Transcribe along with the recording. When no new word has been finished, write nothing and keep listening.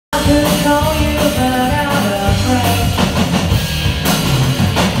call you, but I'm afraid.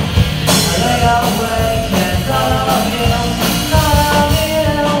 I lay awake and thought of you, thought of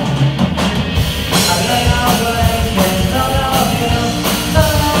you. I lay awake and thought of you,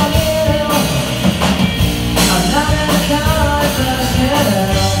 thought of you. I'm not in the cards as you,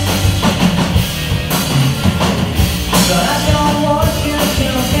 but I don't want you to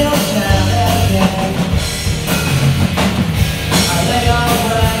feel sad again. I lay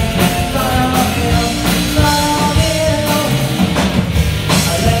awake and thought of you.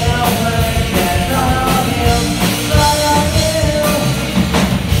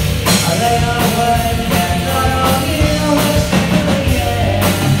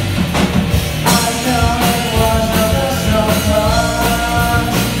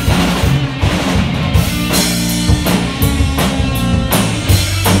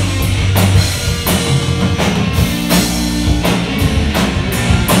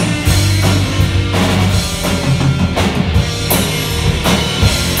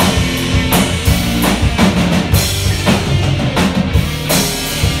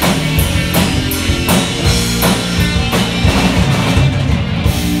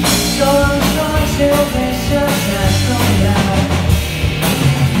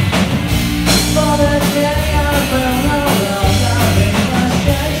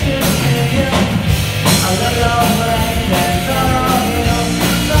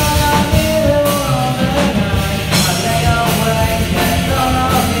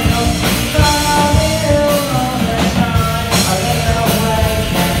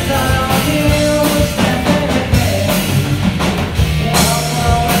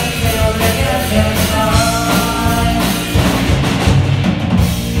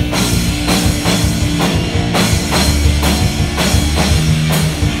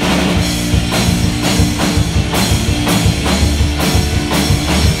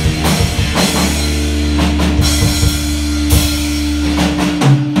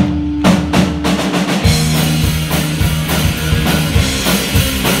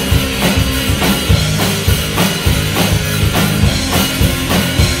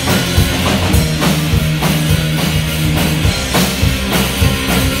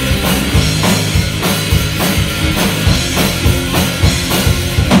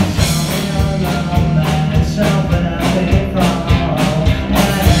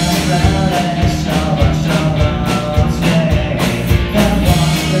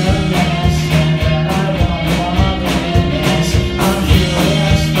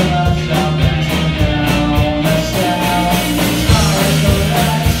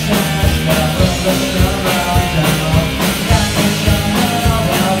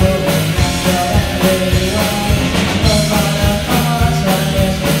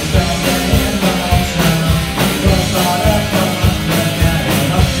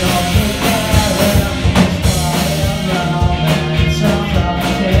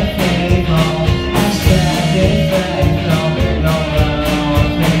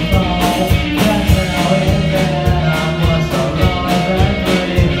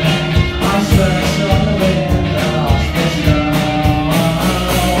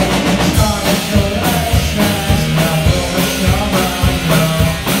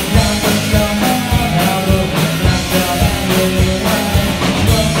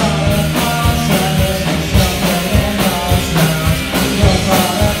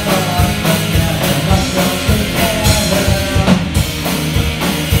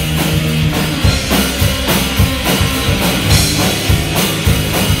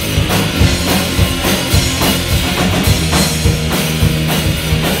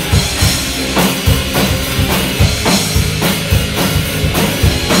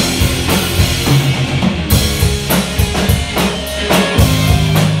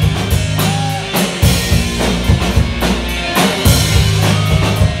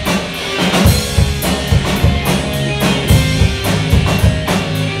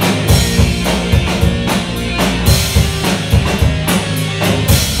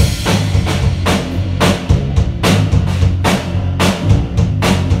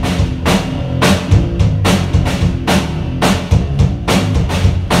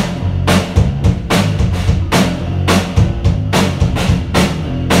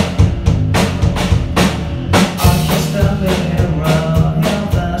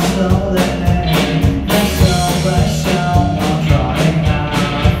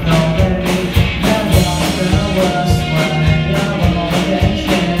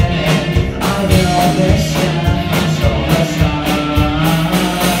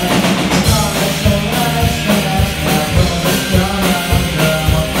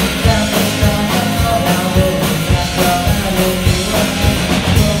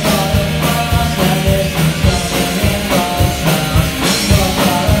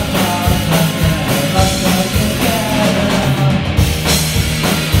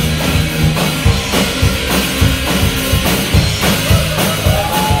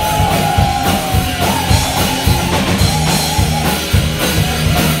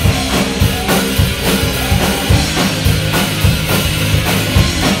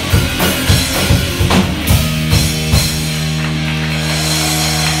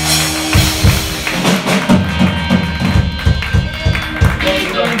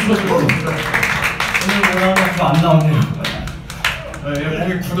 안 나오네요. 얘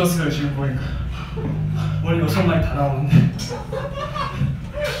몸이 굳었어요 지금 보니까. 머리 6마리 다 나오는데.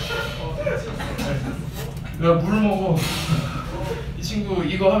 내가 물을 먹어. 이 친구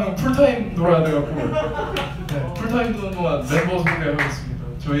이거 하면 풀타임 놀아야 돼갖고 네, 풀타임 노는 동안 멤버 소개하겠습니다.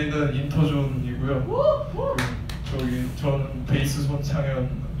 저희는 인터존이고요. 저기 저는 베이스 손창현,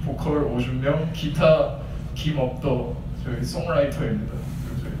 보컬 오준명, 기타 김업더, 저희 송라이터입니다.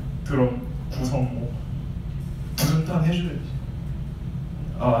 그리고 저희 드럼 구성모. 두준탄 해줘야지.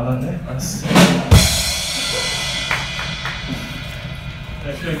 안 왔네? 알았어.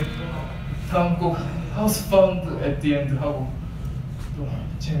 네, 저희 다음 곡 하우스 파운드 at the end 하고 또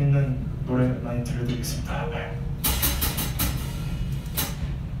재밌는 노래 많이 들려드리겠습니다.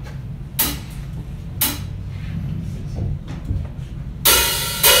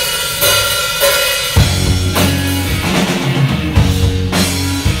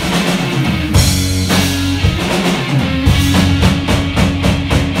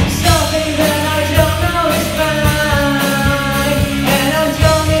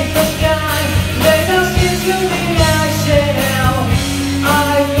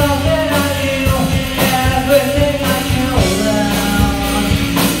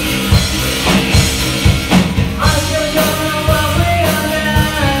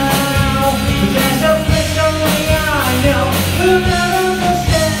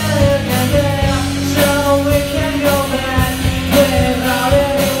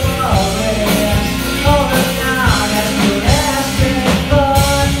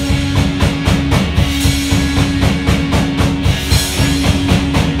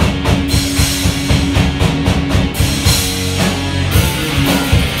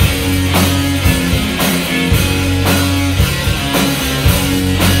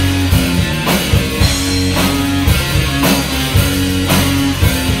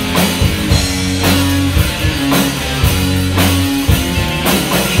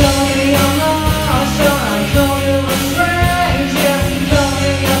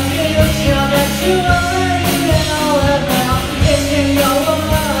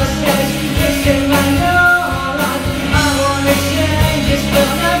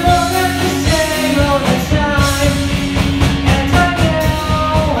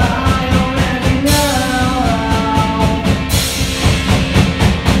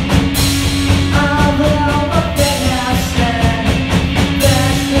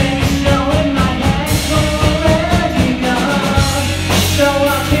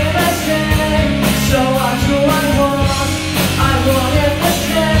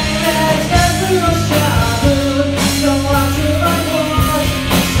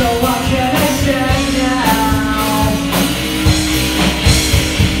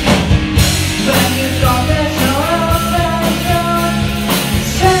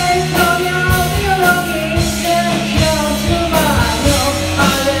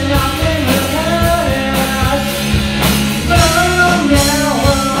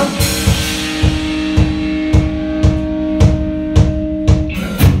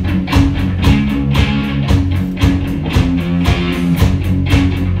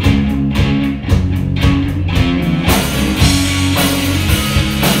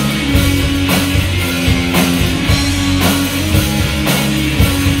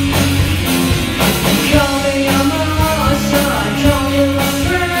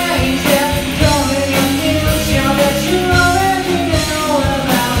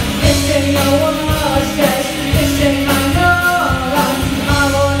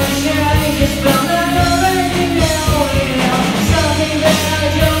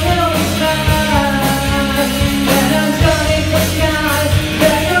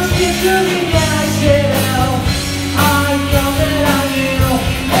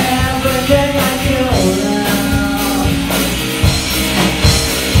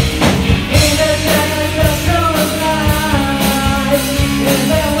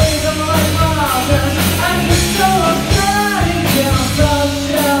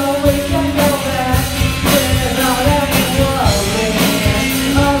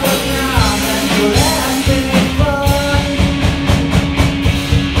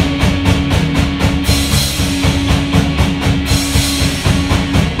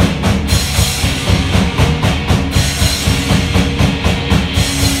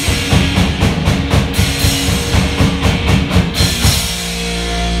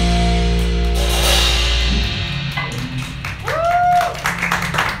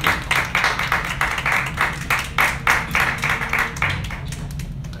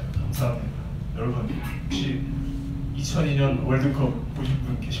 여러분 혹시 2002년 월드컵 보신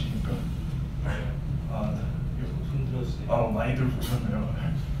분 계십니까? 손 들어주세요. 많이들 보셨네요.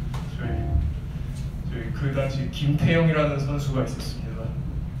 그 당시 김태형이라는 선수가 있었습니다.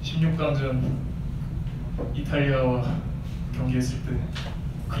 16강전 이탈리아와 경기했을 때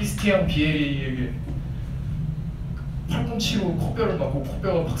크리스티안 비에리에게 팔꿈치로 코뼈를 맞고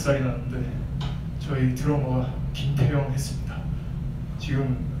코뼈가 박살이 났는데 저희 드러머가 김태형 했습니다.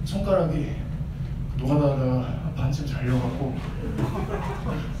 지금 손가락이 노가다가 반쯤 잘려갖고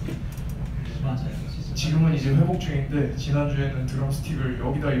지금은 이제 회복 중인데 지난주에는 드럼 스틱을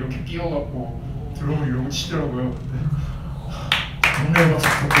여기다 이렇게 끼워갖고 드럼을 이러고 치더라고요. 근데 정말 박수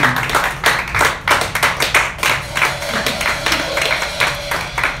부탁드립니다.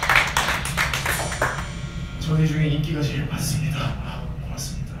 저희 중에 인기가 제일 많습니다.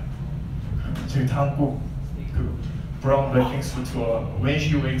 고맙습니다. 저희 다음 곡 그 브라운 블랙핑 스투와 When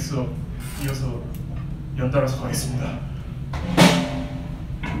She Wakes Up 이어서 연달아서 가겠습니다.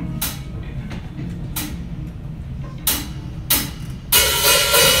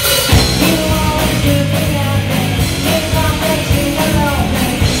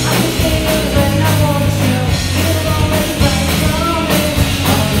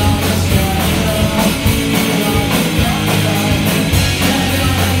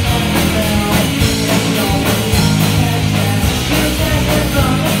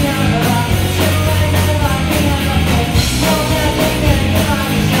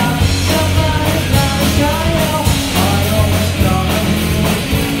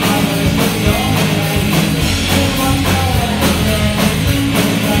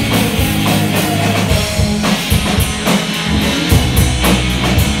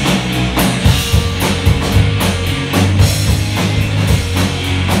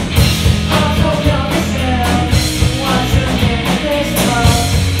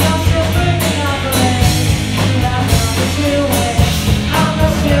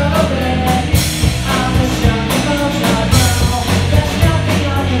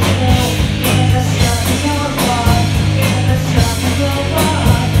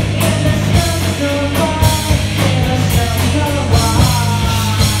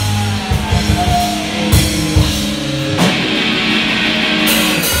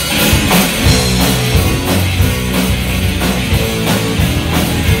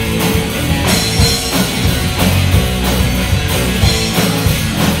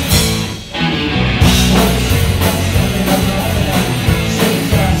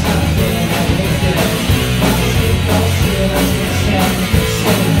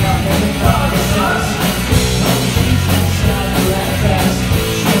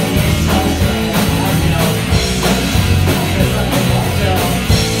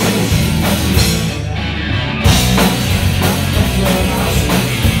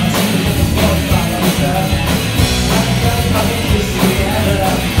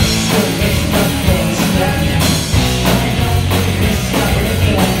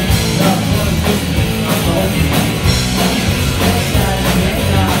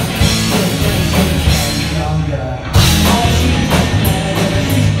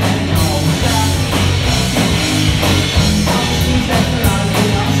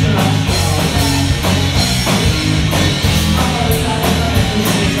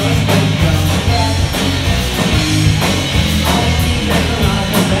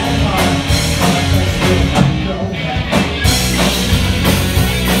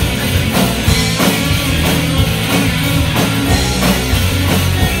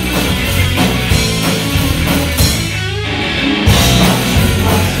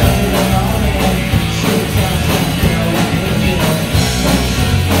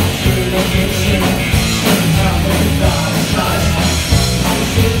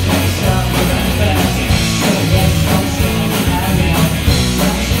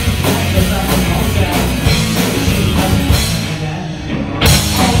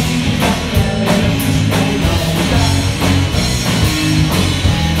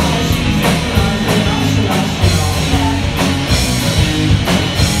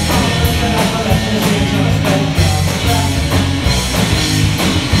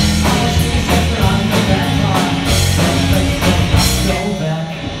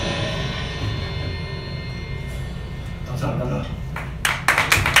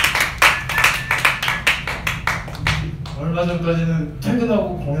 얼마 전까지는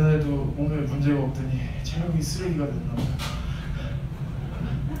퇴근하고 공연해도 몸에 문제가 없더니 체력이 쓰레기가 됐나 봐요.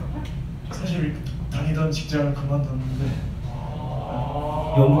 사실 다니던 직장을 그만뒀는데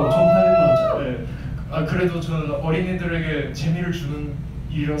연봉 1,800만 원짜리. 네. 아 그래도 저는 어린이들에게 재미를 주는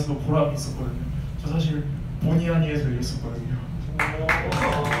일이라서 보람이 있었거든요. 저 사실 본의 아니에서 일했었거든요.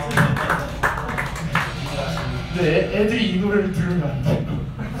 근데 애들이 이 노래를 들으면 안 돼요.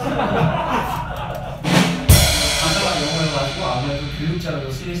 가사가 영어여가지고 아무래도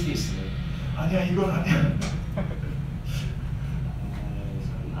교육자라고 쓰일 수도 있어요. 아니야 이건 아니야.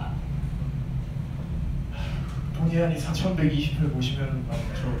 동해안이 4120회 보시면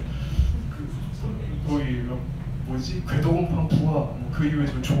저 거의 뭐지 궤도공판 부하 그 이후에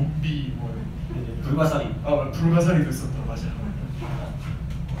저 좀비 불가사리. 불가사리도 있었다. 맞아.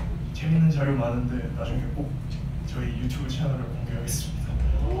 재밌는 자료 많은데 나중에 꼭 저희 유튜브 채널을 공개하겠습니다.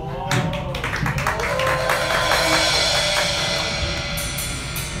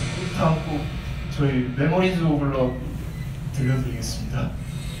 다음 곡 저희 메모리즈 오브 러브 들려드리겠습니다.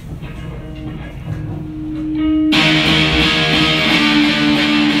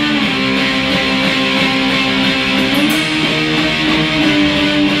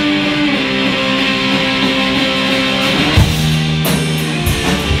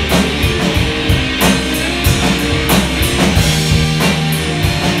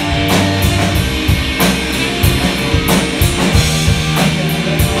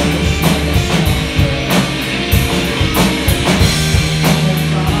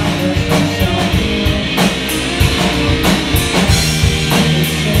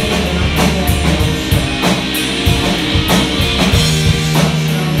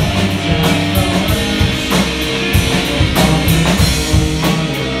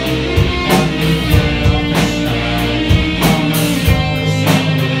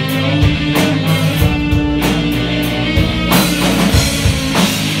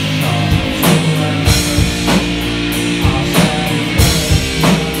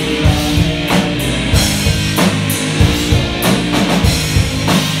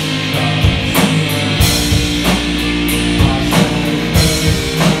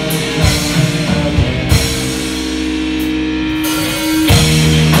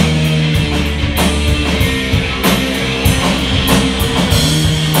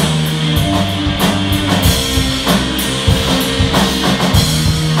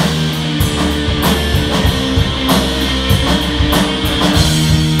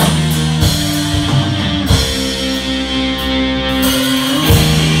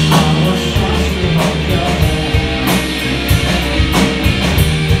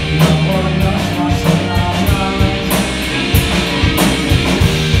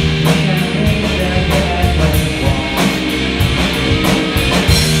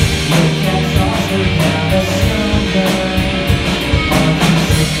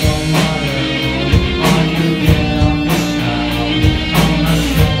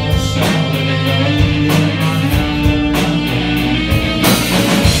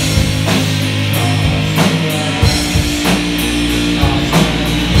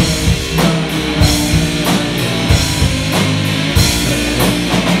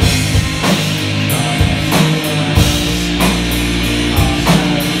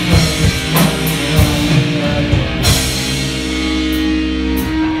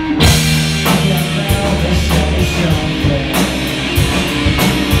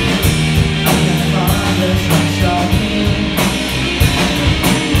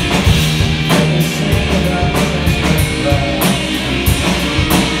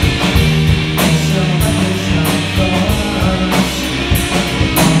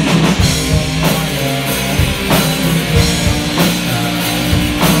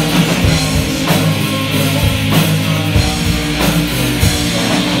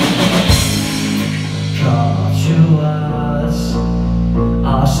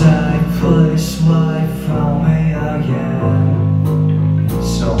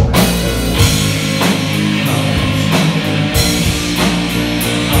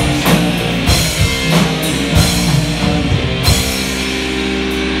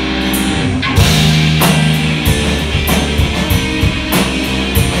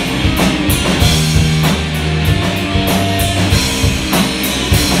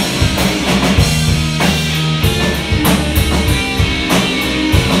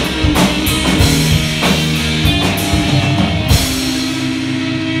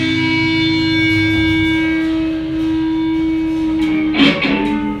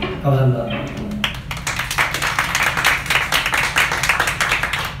 감사합니다.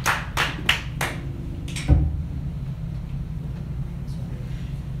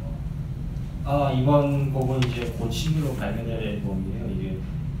 이번 곡은 이제 곧 신규로 발매될 앨범이에요. 이게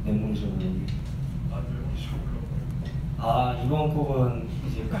맹물적으로. 이번 곡은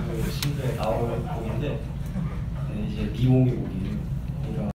이제 그 신규에 나올 곡인데 이제 미공의 곡이에요.